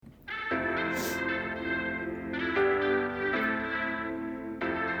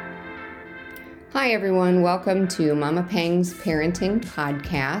Hi, everyone. Welcome to Mama Pang's Parenting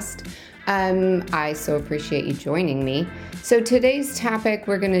Podcast. I so appreciate you joining me. So today's topic,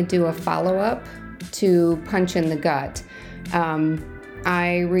 we're going to do a follow-up to Punch in the Gut.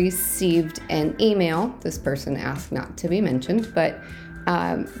 I received an email. This person asked not to be mentioned, but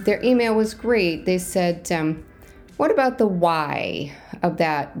their email was great. They said, what about the why of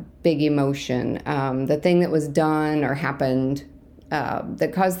that big emotion, the thing that was done or happened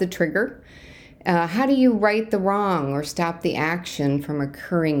that caused the trigger? How do you right the wrong or stop the action from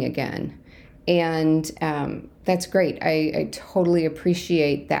occurring again? And that's great. I totally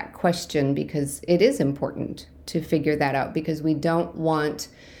appreciate that question because it is important to figure that out because we don't want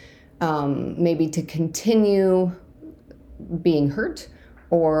maybe to continue being hurt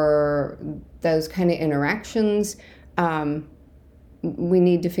or those kind of interactions. We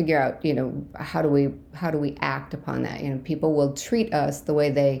need to figure out, how do we act upon that? People will treat us the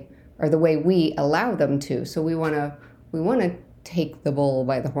way we allow them to. So we want to take the bull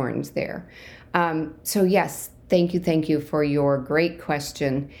by the horns there. So yes, thank you for your great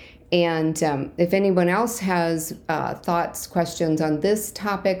question. And if anyone else has thoughts, questions on this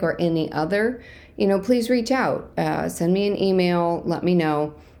topic or any other, please reach out. Send me an email. Let me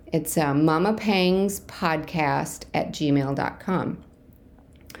know. It's mamapangspodcast@gmail.com.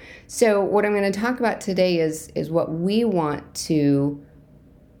 So what I'm going to talk about today is what we want to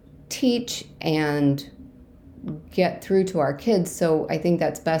teach and get through to our kids. So I think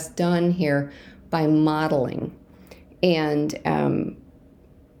that's best done here by modeling. And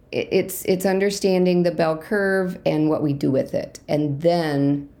it's understanding the bell curve and what we do with it. And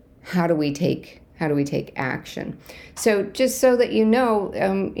then how do we take action? So just so that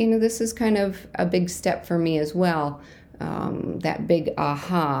this is kind of a big step for me as well, that big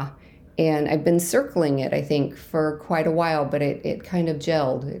aha. And I've been circling it, I think, for quite a while, but it kind of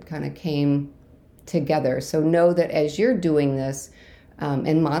gelled. It kind of came together. So know that as you're doing this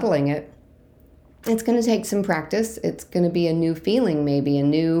and modeling it, it's going to take some practice. It's going to be a new feeling, maybe a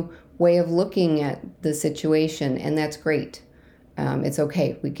new way of looking at the situation, and that's great. It's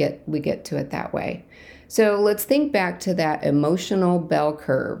okay. We get to it that way. So let's think back to that emotional bell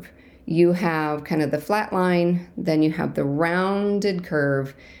curve. You have kind of the flat line, then you have the rounded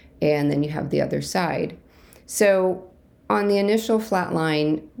curve, and then you have the other side. So on the initial flat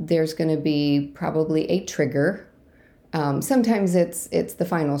line, there's going to be probably a trigger. Sometimes it's the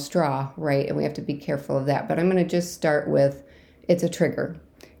final straw, right? And we have to be careful of that. But I'm going to just start with it's a trigger.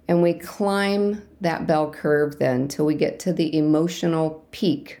 And we climb that bell curve then till we get to the emotional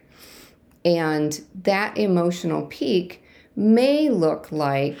peak. And that emotional peak may look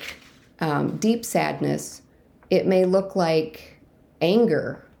like deep sadness. It may look like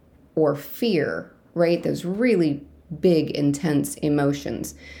anger or fear, right? Those really big, intense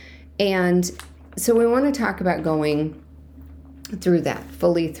emotions. And so we want to talk about going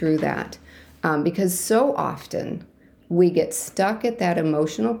fully through that, because so often we get stuck at that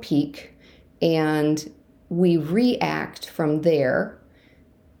emotional peak and we react from there.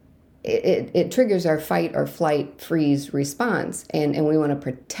 It triggers our fight or flight freeze response, and we want to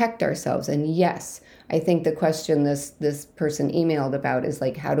protect ourselves. And yes, I think the question this person emailed about is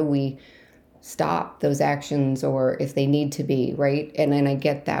like, how do we stop those actions, or if they need to be, right? And I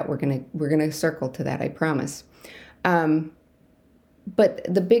get that. We're gonna circle to that, I promise. But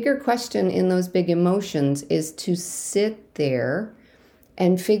the bigger question in those big emotions is to sit there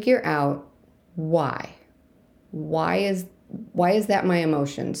and figure out why. Why is that my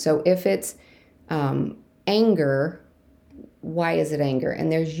emotion? So if it's anger, why is it anger? And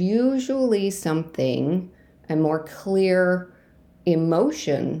there's usually something, a more clear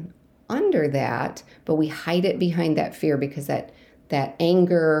emotion under that, but we hide it behind that fear because that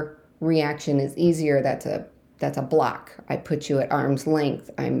anger reaction is easier. That's a block. I put you at arm's length.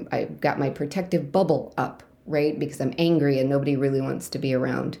 I've got my protective bubble up, right? Because I'm angry and nobody really wants to be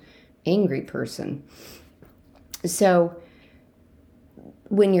around angry person. So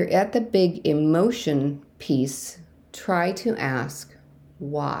when you're at the big emotion piece, try to ask,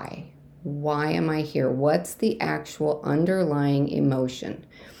 why? Why am I here? What's the actual underlying emotion?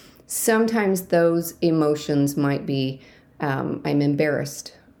 Sometimes those emotions might be, I'm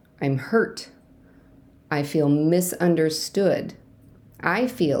embarrassed, I'm hurt, I feel misunderstood, I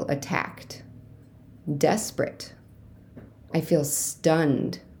feel attacked, desperate, I feel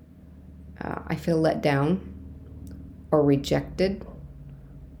stunned, I feel let down or rejected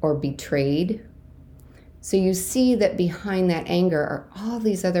or betrayed. So you see that behind that anger are all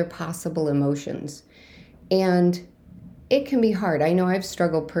these other possible emotions. And it can be hard. I know I've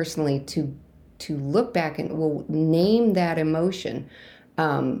struggled personally to look back and name that emotion.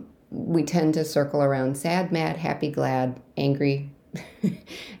 we tend to circle around sad, mad, happy, glad, angry.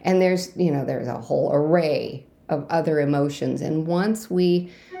 And there's a whole array of other emotions. And once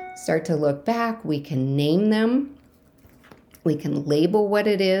we start to look back, we can name them. We can label what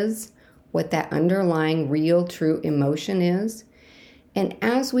it is, what that underlying real, true emotion is. And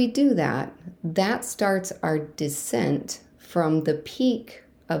as we do that, that starts our descent from the peak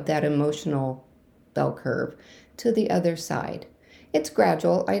of that emotional bell curve to the other side. It's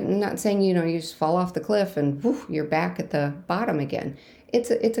gradual. I'm not saying, you just fall off the cliff and whoosh, you're back at the bottom again. It's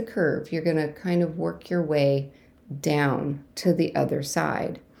a curve. You're going to kind of work your way down to the other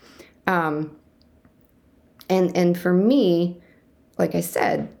side. And for me, like I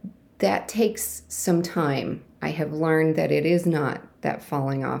said, that takes some time. I have learned that it is not that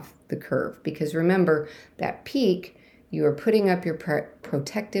falling off the curve, because remember, that peak, you are putting up your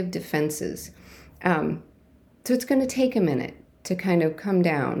protective defenses. So it's going to take a minute to kind of come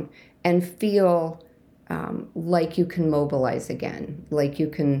down and feel like you can mobilize again, like you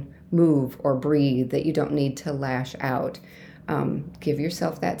can move or breathe, that you don't need to lash out. Give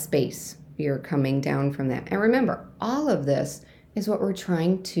yourself that space. You're coming down from that. And remember, all of this is what we're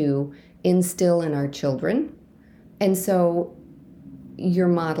trying to instill in our children. And so you're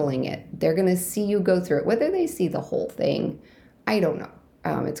modeling it. They're going to see you go through it. Whether they see the whole thing, I don't know.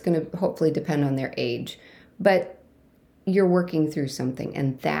 It's going to hopefully depend on their age. But you're working through something,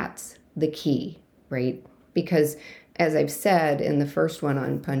 and that's the key, right? Because as I've said in the first one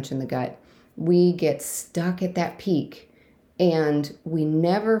on Punch in the Gut, we get stuck at that peak and we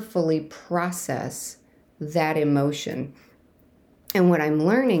never fully process that emotion. And what I'm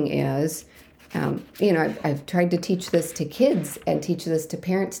learning is, I've tried to teach this to kids and teach this to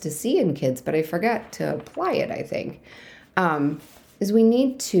parents to see in kids, but I forgot to apply it, I think, is we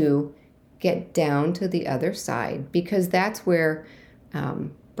need to get down to the other side, because that's where,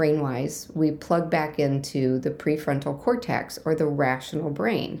 brain-wise, we plug back into the prefrontal cortex, or the rational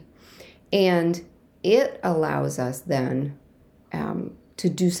brain. And it allows us then to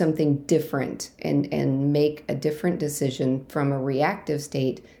do something different and make a different decision from a reactive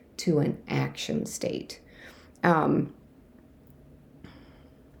state to an action state. I'm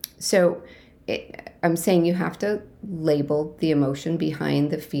saying you have to label the emotion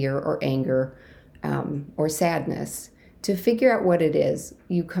behind the fear or anger or sadness to figure out what it is.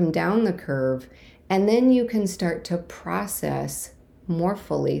 You come down the curve, and then you can start to process more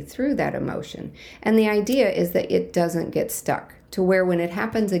fully through that emotion. And the idea is that it doesn't get stuck, to where when it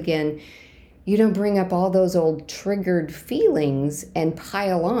happens again, you don't bring up all those old triggered feelings and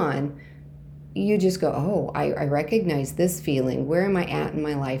pile on. You just go, oh, I recognize this feeling. Where am I at in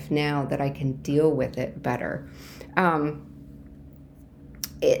my life now that I can deal with it better?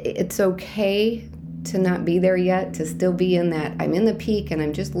 It's okay to not be there yet, to still be in that, I'm in the peak and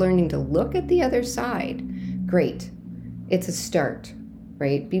I'm just learning to look at the other side. Great. It's a start,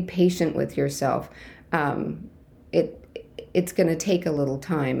 right? Be patient with yourself. It's going to take a little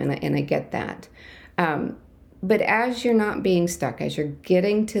time, and I get that. But as you're not being stuck, as you're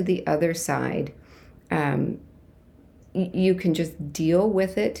getting to the other side, you can just deal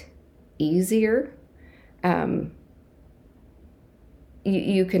with it easier.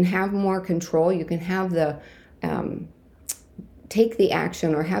 You can have more control. You can have take the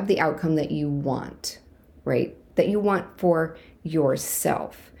action or have the outcome that you want, right? That you want for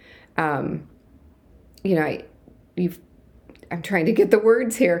yourself. I'm trying to get the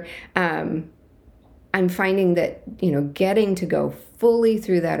words here. I'm finding that, getting to go fully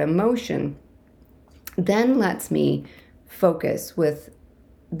through that emotion then lets me focus with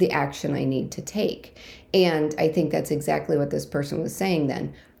the action I need to take. And I think that's exactly what this person was saying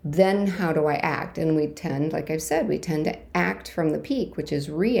then. Then how do I act? And we tend, like I've said, we tend to act from the peak, which is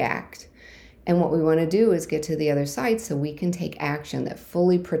react. And what we want to do is get to the other side so we can take action that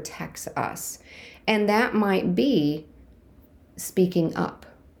fully protects us. And that might be speaking up,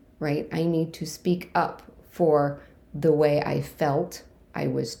 right? I need to speak up for the way I felt I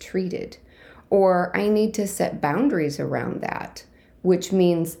was treated. Or I need to set boundaries around that, which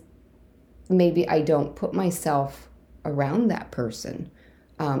means maybe I don't put myself around that person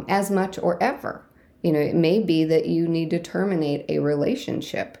as much or ever. It may be that you need to terminate a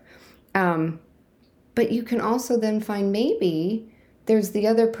relationship. But you can also then find maybe there's the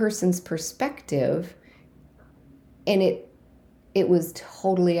other person's perspective, and it was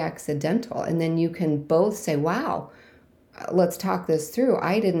totally accidental. And then you can both say, wow, let's talk this through.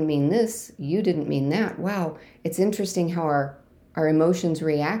 I didn't mean this. You didn't mean that. Wow, it's interesting how our emotions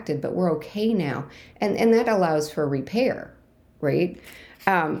reacted, but we're okay now. And that allows for repair, right?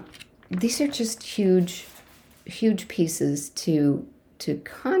 These are just huge, huge pieces to to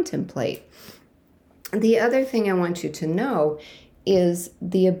contemplate. The other thing I want you to know is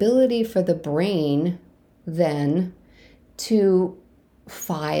the ability for the brain then to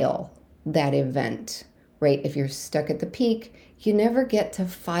file that event, right? If you're stuck at the peak, you never get to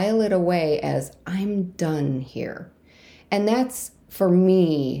file it away as I'm done here. And that's, for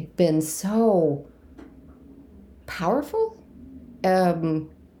me, been so powerful.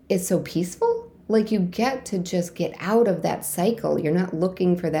 It's so peaceful. Like, you get to just get out of that cycle. You're not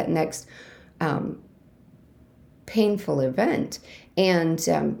looking for that next painful event. And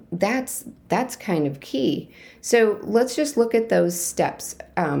that's kind of key. So let's just look at those steps.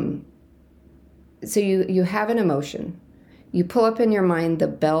 So you have an emotion. You pull up in your mind the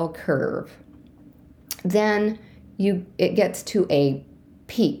bell curve. Then it gets to a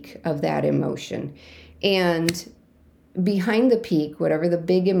peak of that emotion. And behind the peak, whatever the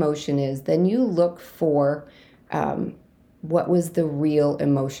big emotion is, then you look for what was the real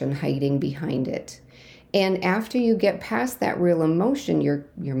emotion hiding behind it. And after you get past that real emotion, you're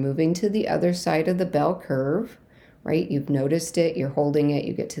moving to the other side of the bell curve, right? You've noticed it, you're holding it,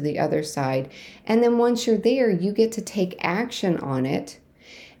 you get to the other side. And then once you're there, you get to take action on it.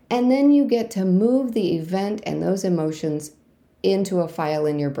 And then you get to move the event and those emotions into a file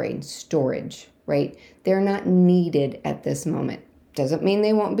in your brain, storage, right? They're not needed at this moment. Doesn't mean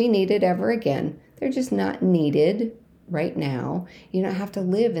they won't be needed ever again. They're just not needed right now. You don't have to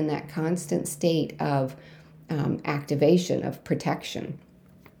live in that constant state of activation, of protection.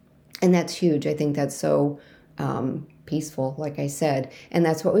 And that's huge. I think that's so peaceful, like I said. And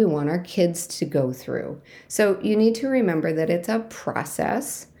that's what we want our kids to go through. So you need to remember that it's a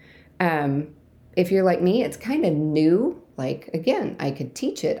process. If you're like me, it's kind of new. Like, again, I could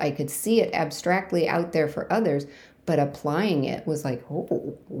teach it. I could see it abstractly out there for others, but applying it was like,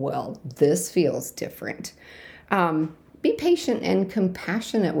 oh, well, this feels different. Be patient and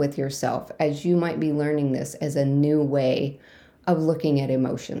compassionate with yourself as you might be learning this as a new way of looking at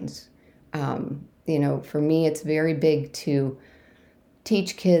emotions. For me, it's very big to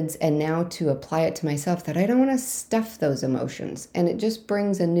teach kids and now to apply it to myself that I don't want to stuff those emotions. And it just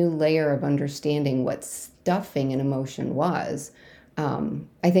brings a new layer of understanding what stuffing an emotion was.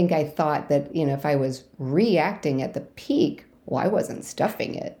 I think I thought that, if I was reacting at the peak, well, I wasn't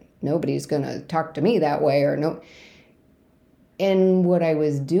stuffing it. Nobody's going to talk to me that way or no. And what I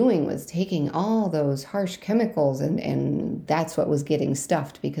was doing was taking all those harsh chemicals and that's what was getting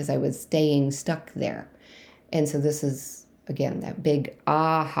stuffed because I was staying stuck there. And so this is, again, that big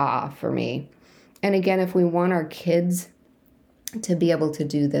aha for me. And again, if we want our kids to be able to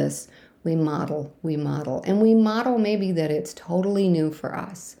do this, we model. And we model maybe that it's totally new for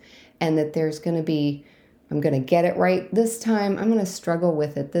us and that there's going to be, I'm going to get it right this time. I'm going to struggle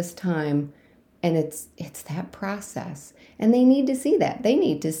with it this time. And it's that process. And they need to see that. They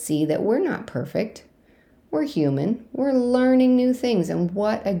need to see that we're not perfect. We're human. We're learning new things. And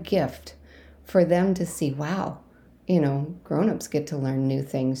what a gift for them to see, wow, grown-ups get to learn new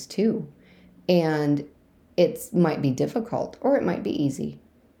things too. And it might be difficult or it might be easy.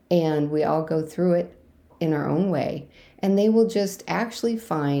 And we all go through it in our own way. And they will just actually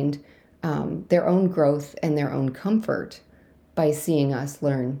find their own growth and their own comfort by seeing us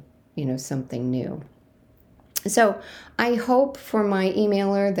learn something new. So I hope for my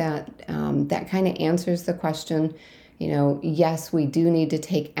emailer that that kind of answers the question. Yes, we do need to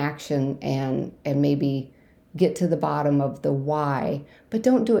take action and maybe get to the bottom of the why, but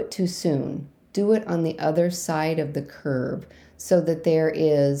don't do it too soon. Do it on the other side of the curve so that there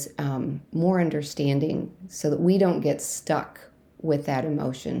is more understanding so that we don't get stuck with that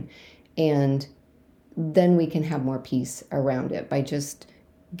emotion. And then we can have more peace around it by just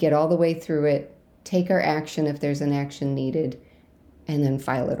get all the way through it, take our action if there's an action needed, and then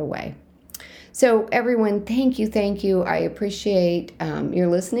file it away. So everyone, thank you. I appreciate your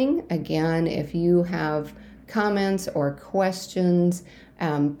listening. Again, if you have comments or questions,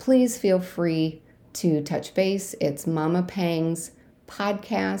 please feel free to touch base. It's Mama Pang's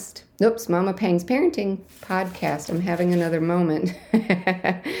podcast. Mama Pang's Parenting Podcast. I'm having another moment.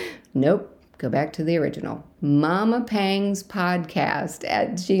 Nope. Go back to the original. Mama Pang's Podcast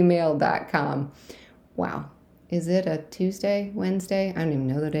at gmail.com. Wow. Is it a Tuesday, Wednesday? I don't even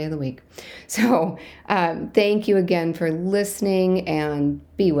know the day of the week. So thank you again for listening and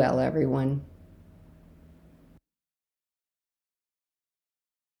be well, everyone.